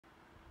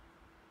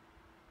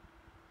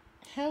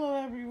Hello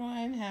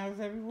everyone, how's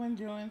everyone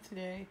doing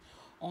today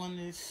on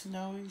this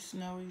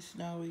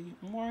snowy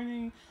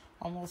morning,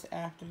 almost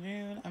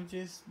afternoon? I'm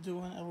just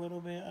doing a little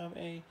bit of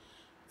a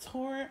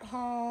Torrid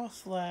haul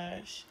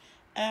slash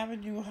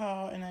Avenue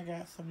haul, and I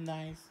got some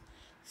nice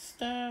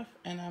stuff,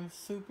 and I'm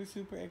super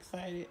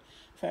excited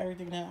for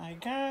everything that I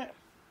got.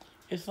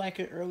 It's like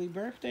an early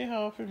birthday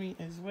haul for me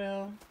as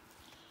well.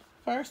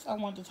 First, I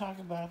want to talk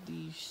about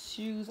these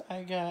shoes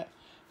I got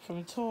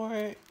from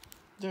Torrid.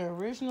 The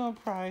original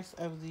price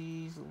of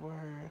these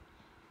were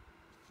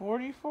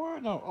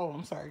 44. No,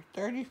 I'm sorry,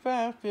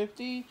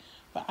 35.50.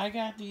 But I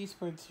got these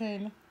for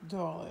 $10.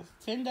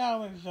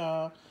 $10,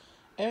 y'all,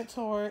 at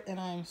Torrid, and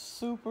I'm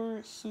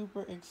super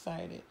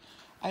excited.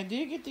 I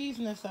did get these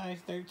in a size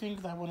 13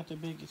 because I wanted the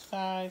biggest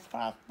size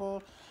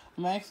possible.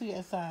 I'm actually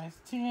a size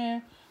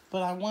 10,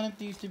 but I wanted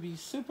these to be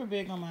super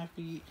big on my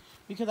feet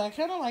because I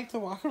kind of like to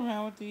walk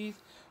around with these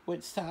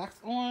with socks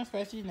on,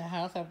 especially in the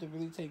house. I have to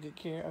really take good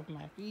care of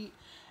my feet.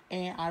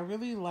 And I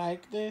really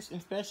like this,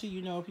 especially,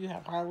 if you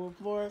have hardwood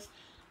floors,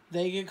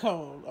 they get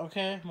cold,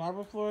 okay?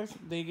 Marble floors,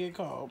 they get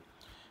cold.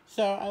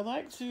 So I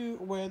like to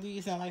wear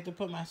these, and I like to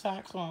put my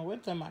socks on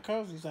with them, my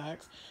cozy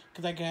socks,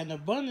 because I got an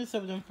abundance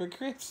of them for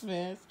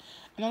Christmas.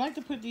 And I like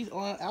to put these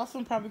on. Also,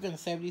 I'm probably going to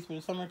save these for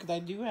the summer because I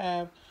do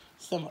have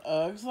some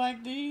Uggs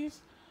like these.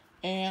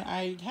 And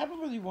I haven't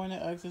really worn the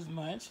Uggs as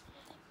much.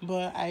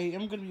 But I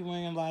am going to be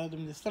wearing a lot of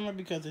them this summer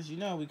because, as you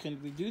know, we couldn't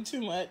really do too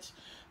much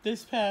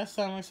this past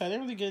summer. So I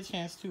didn't really get a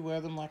chance to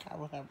wear them like I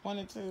would have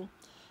wanted to.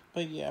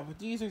 But yeah, but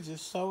these are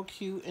just so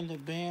cute, and the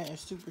band is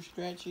super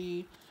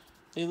stretchy.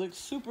 They look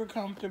super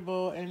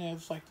comfortable, and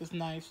it's like this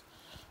nice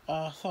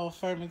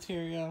soft fur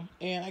material.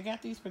 And I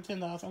got these for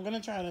 $10. I'm going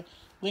to try to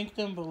link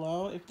them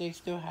below if they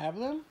still have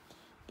them.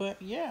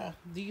 But yeah,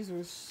 these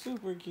were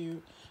super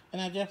cute.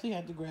 And I definitely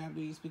had to grab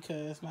these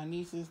because my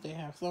nieces, they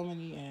have so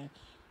many, and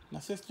my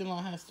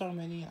sister-in-law has so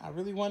many. I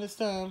really wanted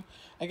some.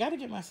 I got to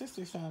get my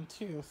sister some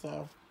too,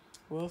 so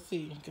we'll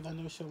see because I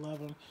know she'll love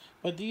them.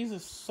 But these are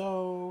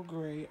so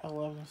great. I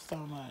love them so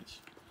much.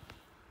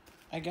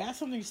 I got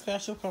something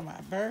special for my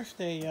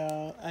birthday,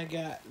 y'all. I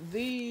got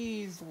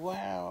these.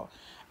 Wow.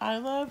 I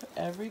love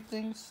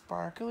everything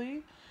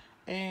sparkly.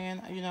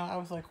 And, I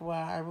was like,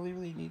 wow, I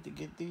really need to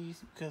get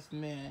these because,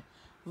 man,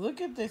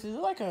 look at this. It's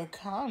like a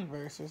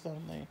Converse or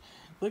something.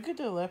 Look at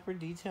the leopard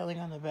detailing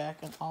on the back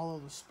and all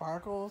of the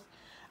sparkles.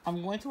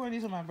 I'm going to wear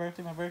these on my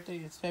birthday. My birthday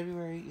is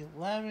February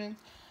 11th.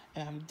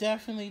 And I'm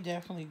definitely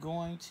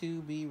going to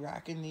be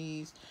rocking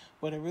these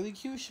with a really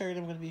cute shirt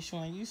I'm going to be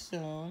showing you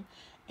soon.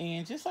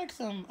 And just like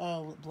some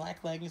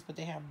black leggings, but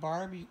they have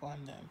Barbie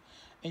on them.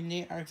 And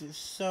they are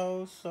just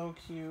so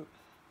cute.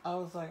 I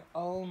was like,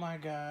 oh my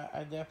god,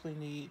 I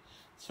definitely need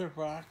to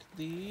rock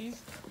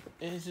these.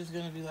 It's just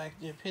going to be like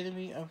the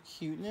epitome of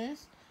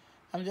cuteness.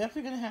 I'm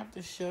definitely going to have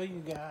to show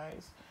you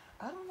guys.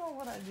 I don't know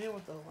what I did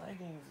with the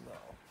leggings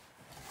though.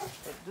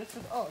 But this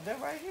is, they're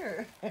right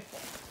here.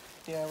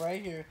 Yeah,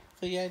 right here.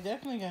 So yeah, I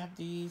definitely got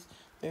these.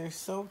 They're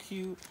so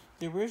cute.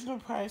 The original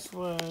price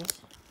was,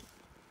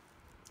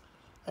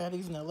 I had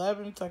these in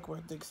 11, so I could wear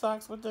thick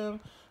socks with them.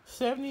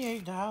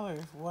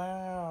 $78.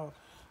 Wow.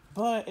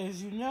 But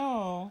as you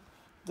know,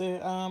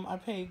 I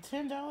paid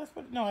 $10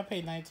 for, no, I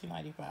paid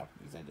 $19.95 for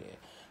these. I did.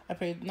 I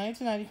paid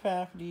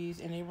 $19.95 for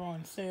these, and they were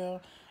on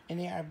sale. And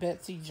they are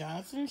Betsy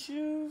Johnson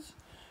shoes.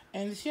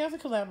 And she has a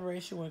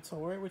collaboration with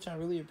Torrid, which I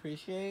really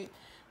appreciate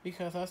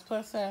because us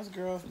plus size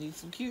girls need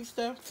some cute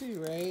stuff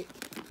too, right?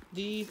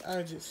 These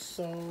are just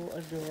so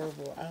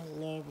adorable. I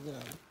love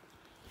them.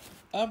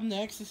 Up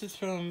next, these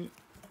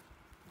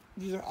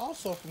are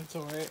also from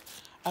Torrid.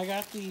 I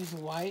got these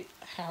white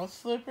house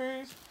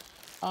slippers.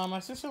 My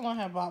sister-in-law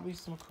had bought me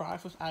some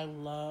Crocs, which I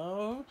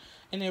love.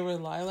 And they were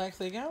lilacs.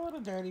 They got a little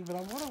dirty, but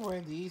I want to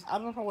wear these. I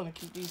don't know if I want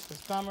to keep these for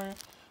summer,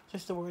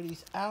 just to wear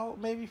these out.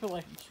 Maybe for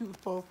like a cute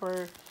faux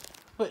fur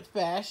but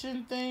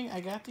fashion thing. I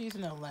got these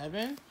in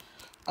 11.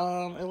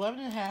 11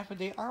 and a half, but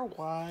they are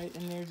wide,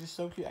 and they're just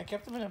so cute. I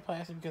kept them in a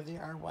plastic because they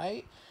are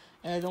white,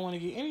 and I don't want to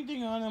get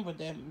anything on them, but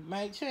that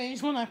might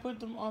change when I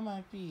put them on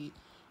my feet.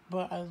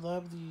 But I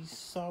love these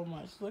so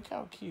much. Look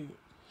how cute,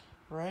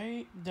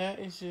 right? That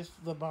is just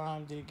the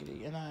bomb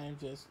diggity, and I am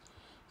just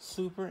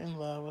super in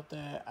love with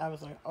that. I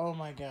was like, oh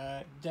my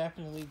god,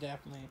 definitely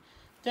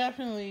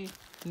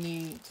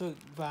need to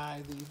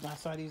buy these. I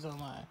saw these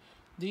online.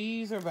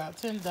 These are about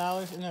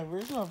 $10, and the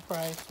original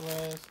price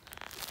was,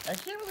 I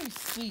can't really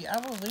see. I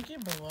will link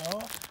it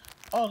below.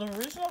 Oh, the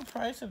original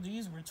price of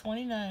these were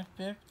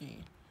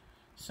 $29.50.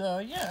 So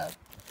yeah,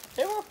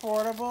 they were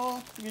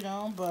affordable,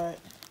 but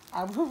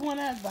I would want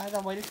to buy.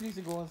 I waited for these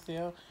to go on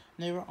sale,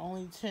 and they were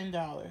only $10.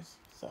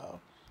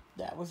 So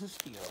that was a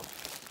steal.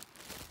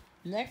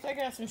 Next, I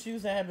got some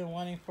shoes I have been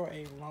wanting for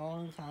a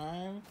long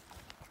time.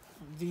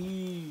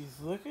 These,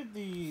 look at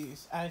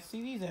these. I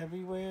see these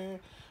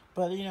everywhere.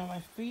 But, my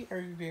feet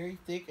are very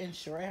thick and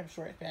short. I have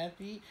short, fat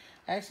feet.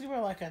 I actually wear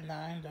like a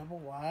 9 double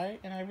wide.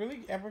 And I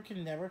really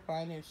can never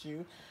find that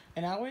shoe.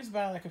 And I always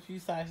buy like a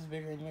few sizes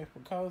bigger anyway for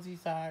cozy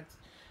socks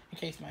in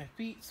case my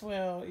feet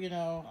swell. You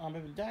know, I've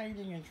been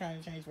dieting and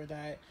trying to change my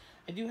diet.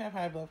 I do have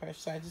high blood pressure,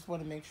 so I just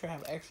want to make sure I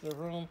have extra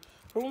room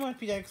for when my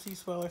feet actually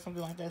swell or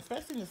something like that.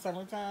 Especially in the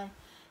summertime,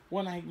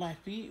 when my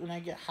feet, when I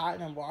get hot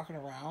and I'm walking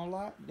around a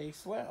lot, they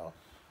swell.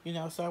 You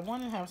know, so I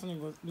want to have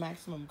something with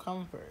maximum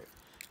comfort.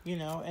 You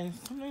know, and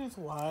something that's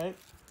wide.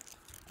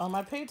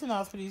 I paid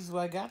 $10 for these.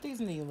 Well, I got these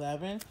in the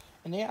 11,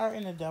 and they are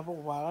in a double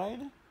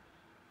wide,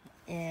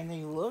 and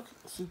they look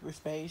super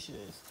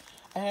spacious.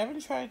 I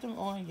haven't tried them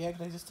on yet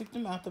because I just took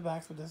them out the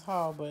box for this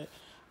haul, but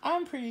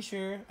I'm pretty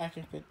sure I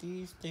can fit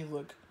these. They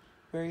look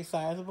very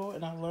sizable,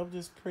 and I love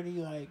this pretty,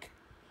 like,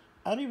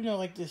 I don't even know,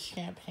 like this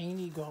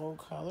champagne-y gold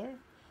color.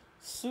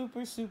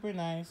 Super, super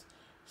nice,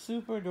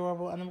 super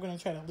adorable, and I'm going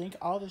to try to link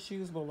all the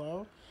shoes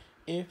below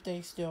if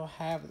they still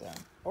have them.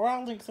 Or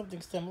I'll link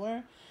something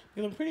similar,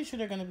 because I'm pretty sure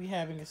they're going to be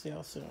having a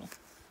sale soon.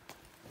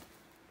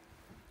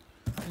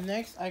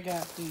 Next, I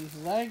got these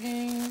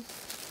leggings,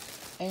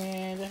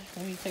 and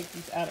let me take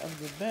these out of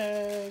the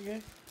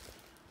bag.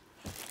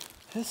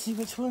 Let's see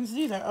which ones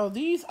these are. Oh,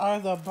 these are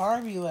the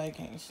Barbie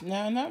leggings.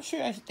 Now, I'm not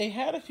sure. They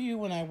had a few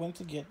when I went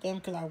to get them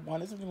because I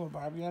wanted something with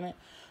Barbie on it.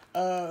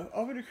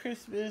 Over the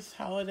Christmas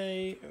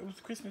holiday, it was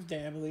Christmas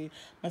Day, I believe,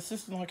 my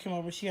sister-in-law came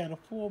over. She had a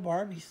full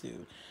Barbie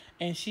suit,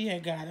 and she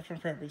had got it from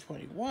Forever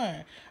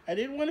 21. I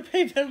didn't want to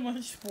pay that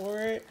much for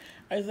it.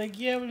 I was like,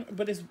 yeah,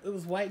 but it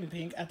was white and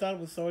pink. I thought it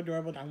was so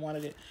adorable, and I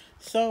wanted it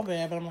so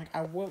bad, but I'm like,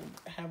 I would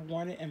have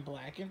worn it in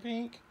black and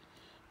pink.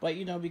 But,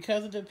 you know,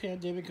 because of the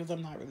pandemic, because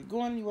I'm not really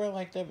going anywhere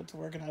like that but to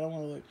work, and I don't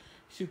want to look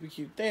super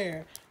cute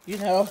there, you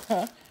know,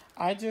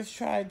 I just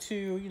tried to,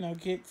 you know,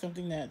 get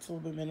something that's a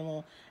little bit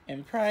minimal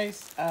in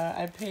price.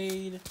 I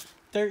paid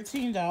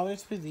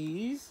 $13 for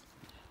these.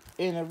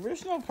 In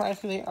original price,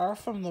 because they are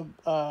from the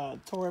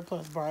Torrid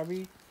plus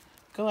Barbie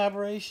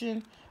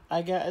collaboration,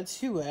 I got a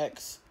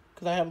 2X,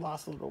 because I have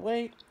lost a little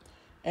weight.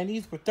 And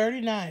these were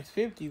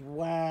 $39.50.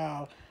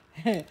 Wow.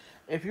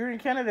 If you're in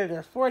Canada,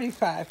 they're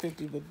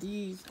 $45.50, but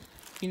these...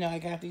 You know, I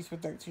got these for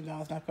 $13,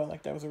 and I felt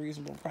like that was a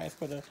reasonable price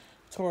for the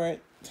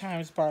Torrid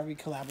times Barbie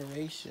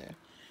collaboration.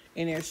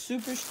 And they're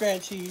super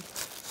stretchy,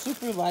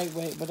 super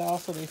lightweight, but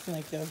also they feel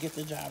like they'll get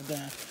the job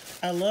done.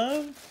 I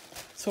love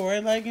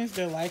Torrid leggings.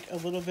 They're like a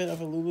little bit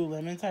of a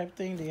Lululemon type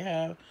thing.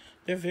 They're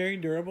very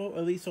durable,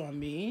 at least on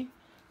me.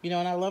 You know,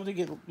 and I love to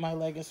get my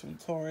leggings from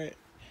Torrid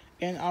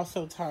and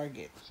also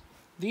Target.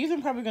 These,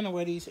 I'm probably going to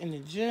wear these in the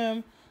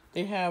gym.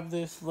 They have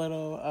this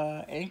little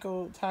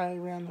ankle tie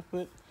around the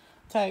foot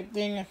type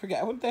thing. I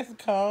forgot what that's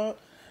called.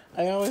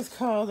 I always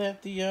call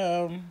that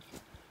the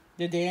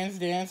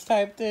dance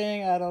type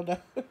thing. I don't know.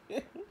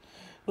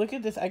 Look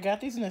at this. I got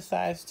these in a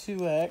size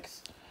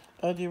 2X.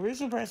 The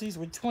original price of these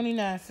were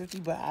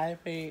 $29.50, but I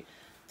paid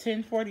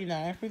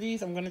 $10.49 for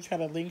these. I'm going to try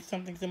to link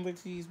something similar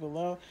to these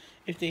below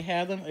if they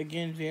have them.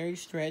 Again, very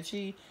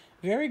stretchy.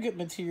 Very good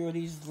material.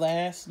 These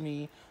last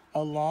me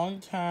a long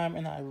time,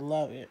 and I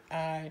love it.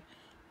 I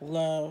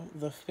love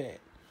the fit.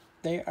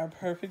 They are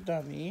perfect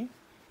on me.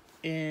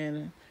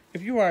 And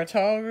if you are a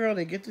tall girl,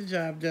 they get the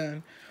job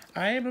done.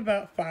 I am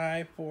about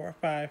 5'4",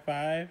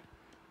 5'5",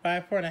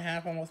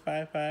 5'4.5", almost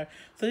 5'5".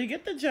 So you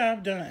get the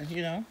job done,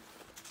 you know.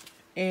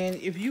 And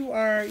if you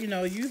are, you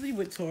know, usually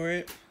with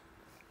Torrid,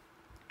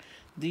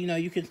 you know,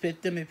 you can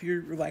fit them if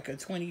you're like a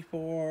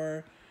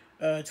 24,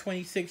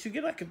 26. You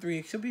get like a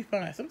 3X, you'll be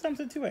fine. Sometimes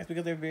a 2X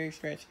because they're very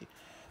stretchy.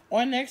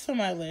 On next on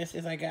my list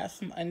is I got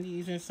some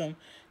undies and some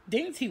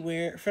dainty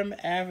wear from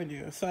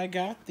Avenue. So I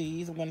got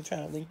these. I'm going to try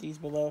to link these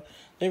below.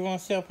 They were on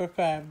sale for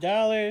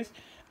 $5.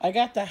 I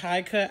got the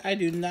high cut.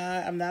 I'm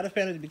not a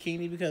fan of the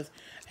bikini because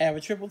I have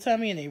a triple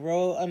tummy and they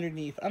roll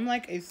underneath. I'm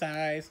like a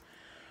size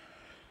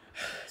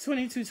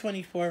 22,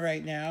 24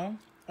 right now.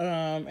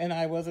 And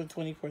I was a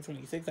 24,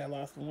 26. I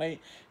lost some weight.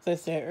 So I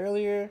said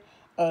earlier,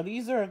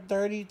 these are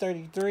 30,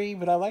 33,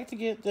 but I like to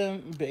get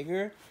them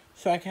bigger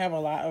so I can have a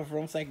lot of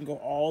room so I can go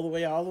all the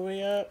way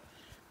up.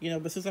 You know,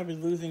 but since I've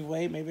been losing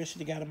weight, maybe I should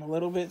have got them a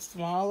little bit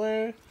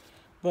smaller.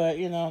 But,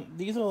 you know,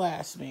 these will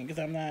last me because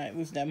I'm not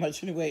losing that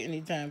much weight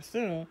anytime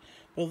soon.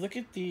 But look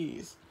at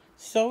these.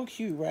 So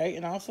cute, right?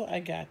 And also I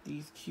got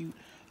these cute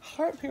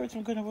heart pairs.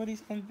 I'm going to wear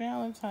these on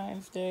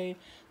Valentine's Day.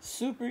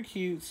 Super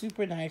cute,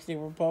 super nice. They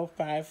were both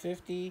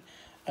 $5.50.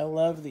 I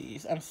love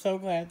these. I'm so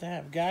glad to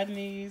have gotten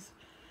these.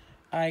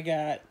 I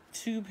got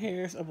 2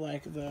 pairs of,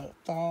 like, the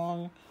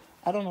thong.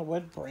 I don't know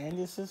what brand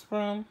this is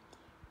from.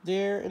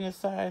 They're in a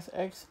size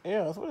XL.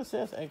 That's what it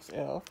says,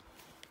 XL.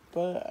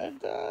 But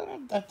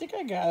I think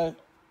I got it.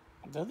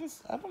 I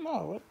don't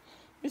know. Let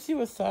me see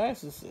what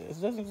size this is.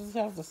 Doesn't this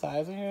have the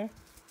size in here?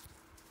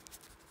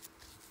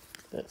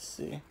 Let's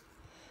see.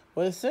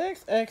 Well, it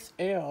says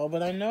XL,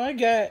 but I know I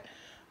got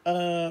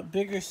a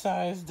bigger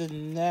size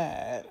than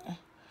that.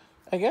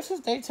 I guess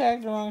they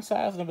tagged the wrong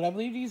size, but I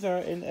believe these are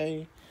in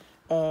a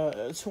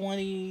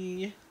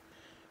 24,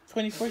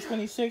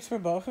 26 for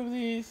both of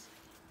these.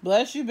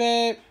 Bless you,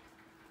 babe.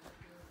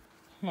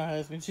 My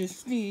husband just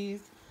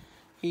sneezed.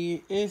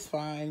 He is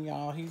fine,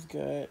 y'all. He's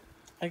good.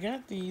 I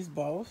got these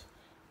both.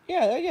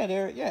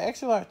 They're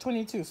extra large,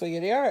 22. So,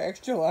 yeah, they are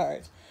extra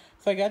large.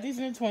 So, I got these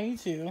in a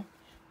 22.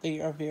 They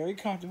are very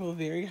comfortable,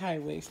 very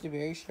high-waisted,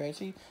 very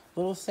stretchy.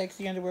 Little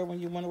sexy underwear when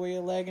you want to wear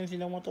your leggings. You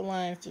don't want the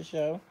lines to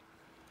show.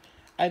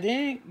 I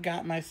then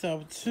got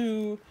myself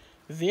two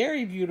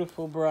very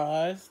beautiful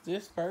bras.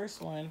 This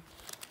first one,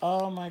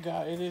 oh my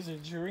god, it is a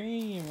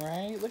dream,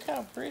 right? Look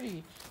how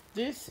pretty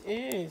this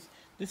is.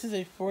 This is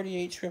a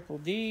 48 triple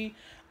D.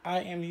 I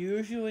am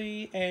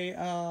usually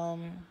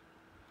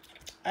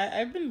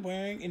I've been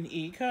wearing an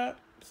E cup,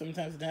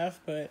 sometimes enough,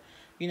 but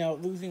you know,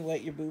 losing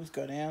weight, your boobs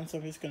go down. So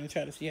I'm just gonna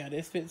try to see how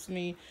this fits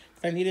me.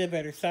 If I needed a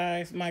better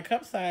size, my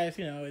cup size,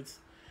 you know, it's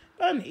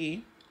about an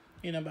E,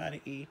 about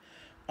an E.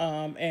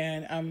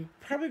 And I'm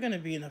probably gonna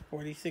be in a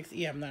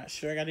 46E. I'm not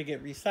sure. I got to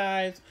get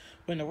resized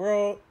when the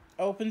world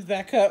opens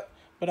back up.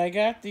 But I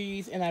got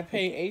these, and I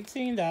paid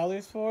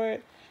 $18 for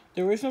it.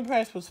 The original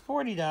price was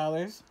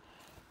 $40,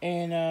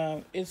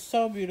 and it's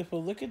so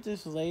beautiful. Look at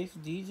this lace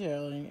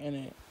detailing in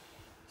it.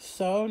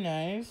 So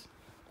nice.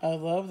 I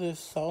love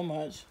this so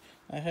much.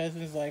 My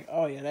husband's like,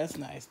 oh yeah, that's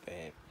nice,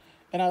 babe.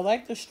 And I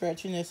like the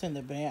stretchiness in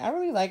the band. I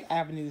really like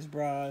Avenue's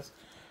bras.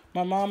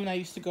 My mom and I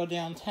used to go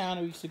downtown.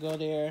 We used to go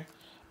there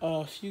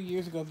a few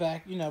years ago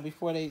back,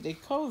 before they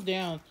closed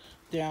down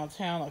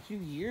downtown a few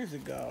years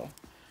ago.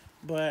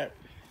 But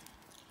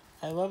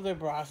I love their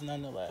bras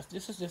nonetheless.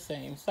 This is the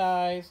same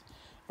size,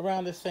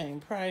 around the same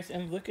price.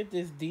 And look at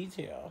this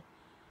detail.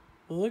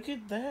 Look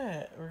at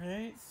that,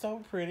 right?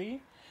 So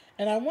pretty.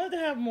 And I wanted to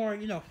have more,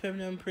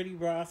 feminine, pretty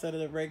bras out of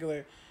the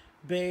regular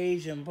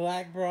beige and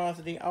black bras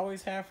that they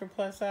always have for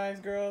plus size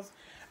girls.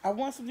 I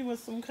want something with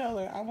some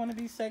color. I want to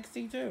be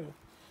sexy too.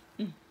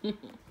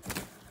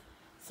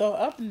 So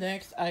up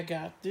next, I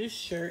got this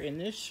shirt, and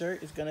this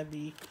shirt is going to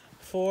be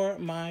for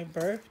my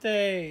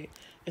birthday.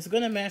 It's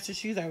going to match the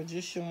shoes I was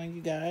just showing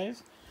you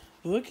guys.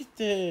 Look at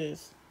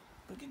this.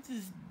 Look at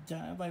this,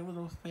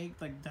 little fake,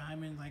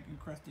 diamond,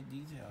 encrusted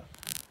detail.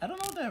 I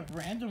don't know what that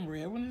random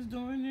red one is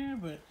doing there,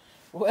 but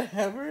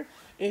whatever.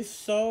 It's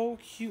so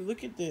cute.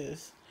 Look at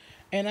this.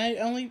 And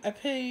I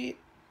paid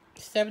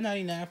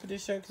 $7.99 for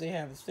this shirt because they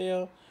have a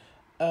sale.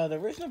 The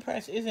original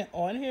price isn't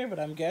on here, but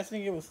I'm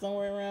guessing it was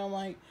somewhere around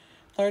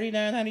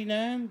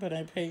 $39.99. But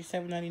I paid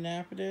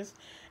 $7.99 for this,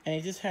 and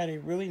it just had a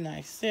really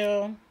nice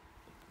sale.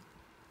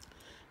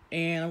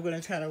 And I'm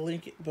gonna try to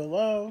link it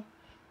below.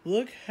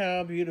 Look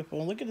how beautiful.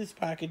 And look at this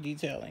pocket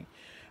detailing.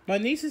 My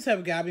nieces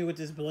have got me with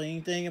this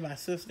bling thing, and my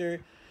sister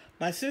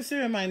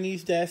and my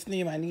niece Destiny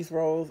and my niece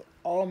Rose,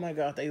 oh my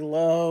god, they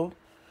love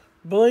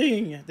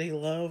bling. They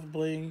love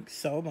bling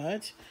so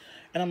much.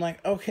 And I'm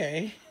like,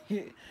 okay,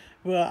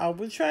 well, I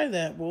will try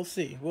that. We'll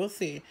see.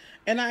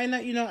 And I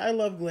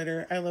love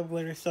glitter. I love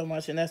glitter so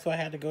much, and that's why I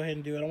had to go ahead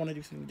and do it. I want to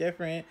do something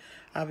different.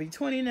 I'll be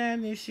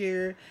 29 this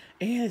year,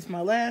 and it's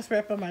my last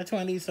rep of my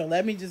 20s, so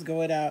let me just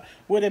go it out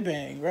with a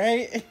bang,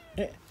 right?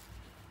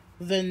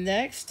 The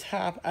next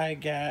top I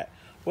got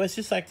was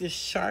just this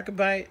shark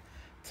bite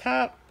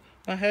top.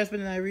 My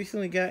husband and I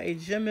recently got a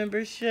gym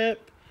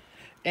membership.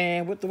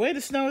 And with the way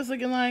the snow is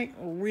looking like,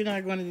 we're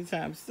not going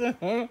anytime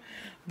soon.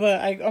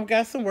 But I've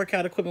got some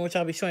workout equipment, which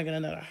I'll be showing in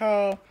another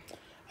haul.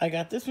 I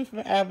got this one from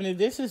Avenue.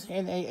 This is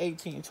in a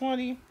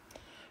 1820.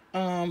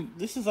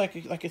 This is like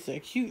I said, a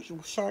cute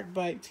shark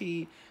bite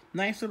tee.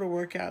 Nice little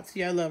workout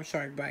tee. I love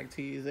shark bite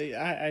tees.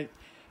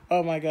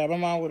 Oh my god, my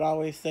mom would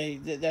always say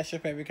that's your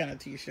favorite kind of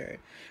t-shirt.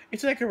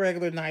 It's like a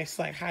regular nice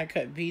high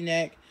cut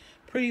V-neck.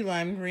 Pretty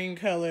lime green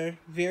color.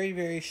 Very,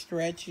 very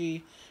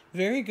stretchy.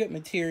 Very good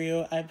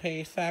material. I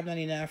paid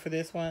 $5.99 for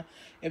this one.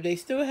 If they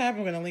still have it,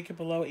 I'm going to link it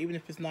below, even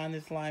if it's not in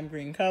this lime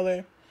green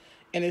color.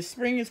 And the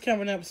spring is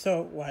coming up,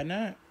 so why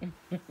not?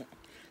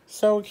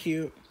 So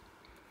cute.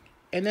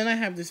 And then I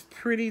have this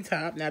pretty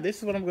top. Now, this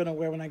is what I'm going to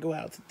wear when I go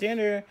out to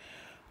dinner.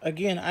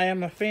 Again, I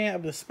am a fan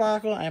of the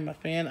sparkle. I am a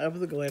fan of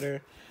the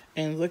glitter.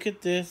 And look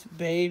at this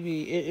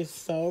baby. It is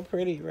so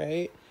pretty,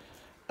 right?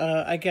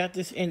 I got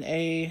this in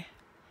a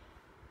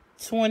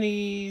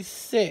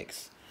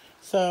 26.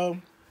 So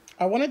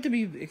I want it to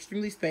be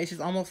extremely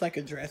spacious, almost like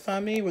a dress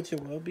on me, which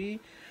it will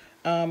be.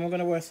 I'm going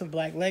to wear some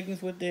black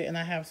leggings with it, and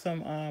I have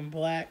some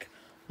black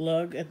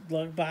lug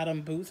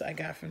bottom boots I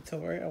got from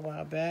Torrid a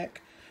while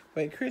back.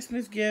 But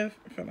Christmas gift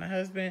from my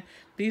husband.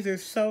 These are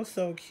so,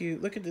 so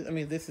cute. Look at this. I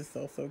mean, this is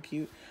so, so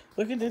cute.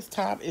 Look at this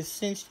top. It's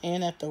cinched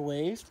in at the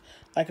waist,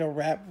 like a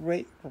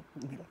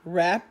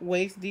wrap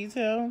waist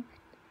detail.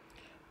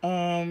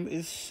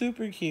 It's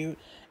super cute.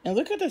 And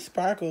look at the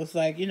sparkles.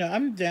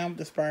 I'm down with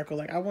the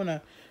sparkle. I want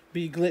to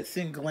be glitz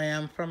and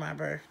glam for my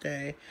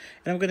birthday.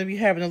 And I'm going to be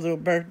having a little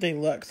birthday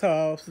Lux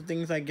haul. Some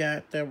things I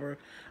got that were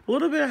a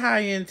little bit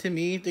high end to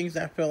me. Things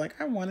I felt like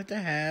I wanted to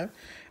have.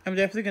 I'm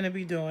definitely going to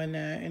be doing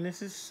that. And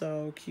this is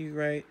so cute,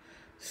 right?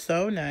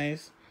 So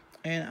nice.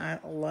 And I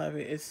love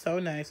it. It's so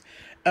nice.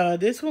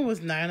 This one was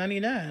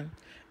 $9.99.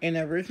 And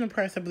the original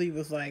price, I believe,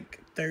 was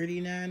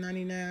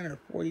 $39.99 or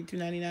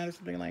 $42.99 or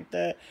something like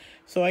that.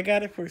 So I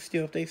got it for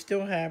steal. If they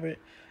still have it,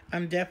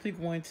 I'm definitely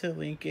going to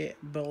link it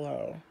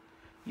below.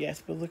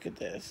 Yes, but look at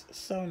this.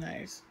 So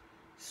nice.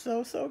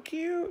 So, so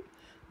cute.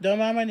 Don't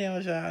mind my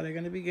nails, y'all. They're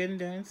going to be getting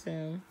done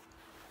soon.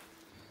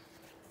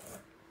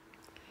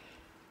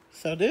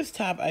 So this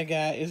top I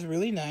got is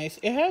really nice.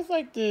 It has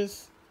like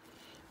this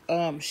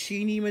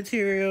sheeny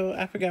material.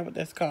 I forgot what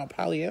that's called.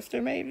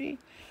 Polyester maybe?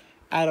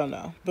 I don't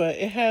know. But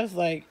it has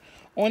like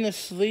on the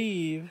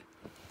sleeve,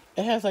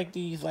 it has like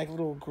these like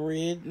little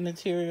grid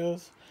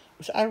materials,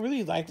 which I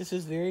really like. This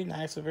is very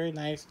nice, a very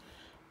nice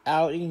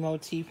outing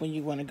motif when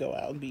you want to go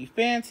out and be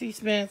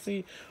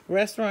fancy.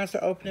 Restaurants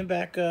are opening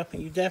back up,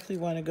 and you definitely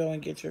want to go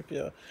and get your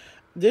fill.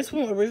 This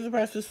one, original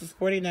price, this was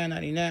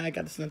 $49.99. I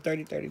got this in a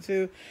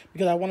 30-32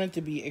 because I wanted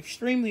to be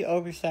extremely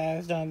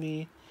oversized on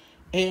me.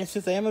 And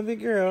since I am a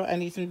big girl, I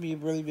need them to be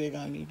really big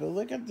on me. But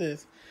look at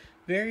this.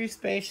 Very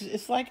spacious.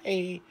 It's like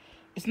a,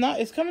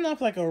 it's coming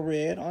off like a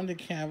red on the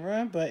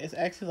camera, but it's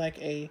actually like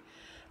a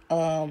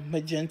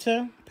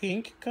magenta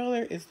pink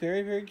color. It's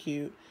very, very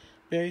cute.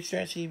 Very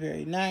stretchy,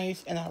 very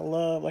nice. And I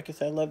love, like I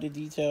said, I love the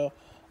detail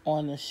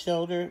on the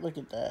shoulder. Look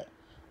at that.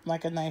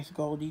 Like a nice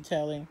gold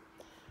detailing.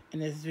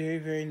 And it's very,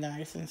 very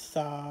nice and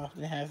soft.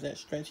 And it has that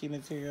stretchy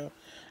material.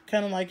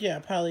 Kind of like, yeah,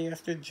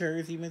 polyester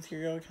jersey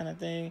material kind of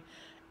thing.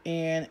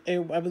 And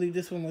I believe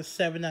this one was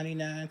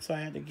 $7.99, so I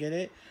had to get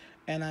it.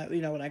 And I,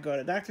 when I go to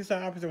the doctor's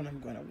office or when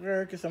I'm going to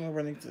work or someone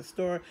running to the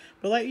store.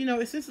 But like,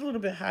 it's just a little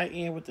bit high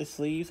end with the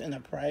sleeves and the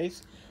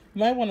price.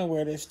 You might want to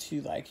wear this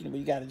to like, when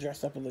you got to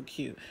dress up and look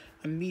cute.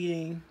 A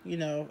meeting,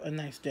 a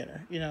nice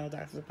dinner,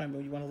 doctor's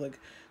appointment. You want to look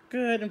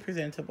good and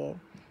presentable.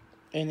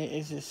 And it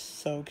is just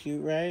so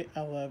cute, right?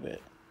 I love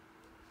it.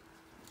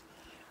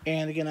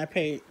 And again, I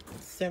paid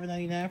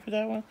 $7.99 for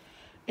that one.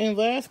 And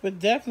last but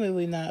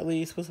definitely not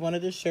least was one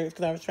of the shirts,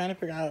 because I was trying to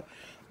figure out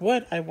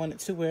what I wanted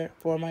to wear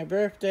for my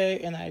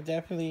birthday. And I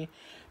definitely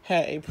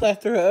had a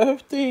plethora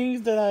of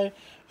things that I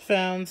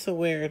found to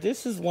wear.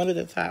 This is one of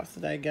the tops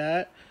that I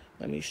got.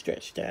 Let me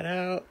stretch that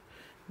out.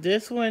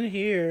 This one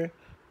here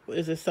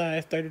is a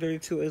size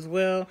 30-32 as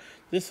well.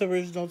 This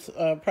original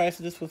price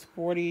of this was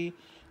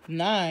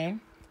 $49,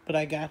 but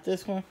I got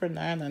this one for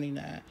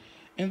 $9.99.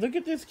 And look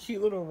at this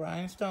cute little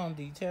rhinestone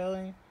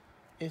detailing.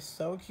 It's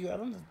so cute. I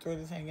don't know if the thread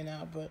is hanging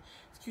out, but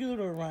it's cute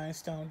little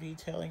rhinestone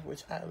detailing,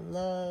 which I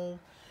love.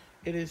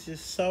 It is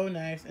just so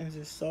nice and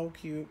just so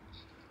cute.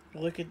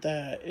 Look at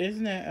that.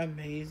 Isn't that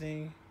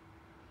amazing?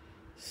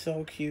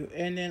 So cute.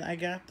 And then I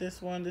got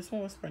this one. This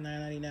one was for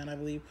 $9.99, I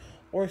believe,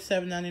 or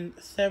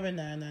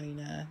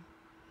 $7.99.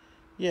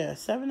 Yeah,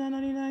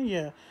 $7.99.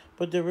 Yeah,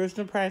 but the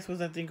original price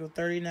was, I think,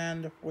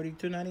 $39 to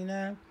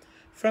 $42.99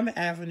 from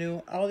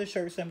Avenue. All the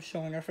shirts I'm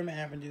showing are from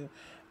Avenue.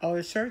 All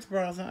the shirts,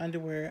 bras, and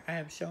underwear I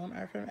have shown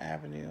are from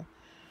Avenue.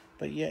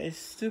 But yeah, it's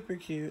super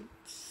cute,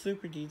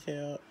 super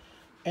detailed,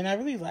 and I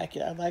really like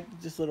it. I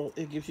like this little.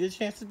 It gives you a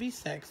chance to be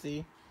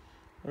sexy,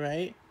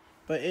 right?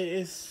 But it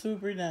is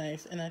super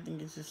nice, and I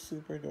think it's just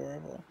super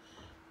adorable.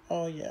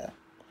 Oh yeah.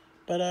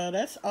 But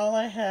that's all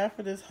I have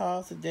for this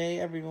haul today,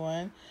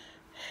 everyone.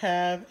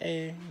 Have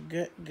a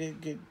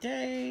good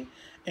day.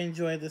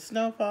 Enjoy the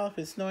snowfall if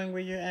it's snowing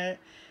where you're at.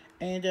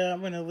 And I'm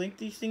going to link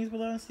these things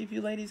below and see if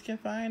you ladies can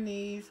find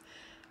these.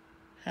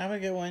 Have a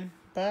good one.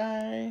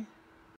 Bye.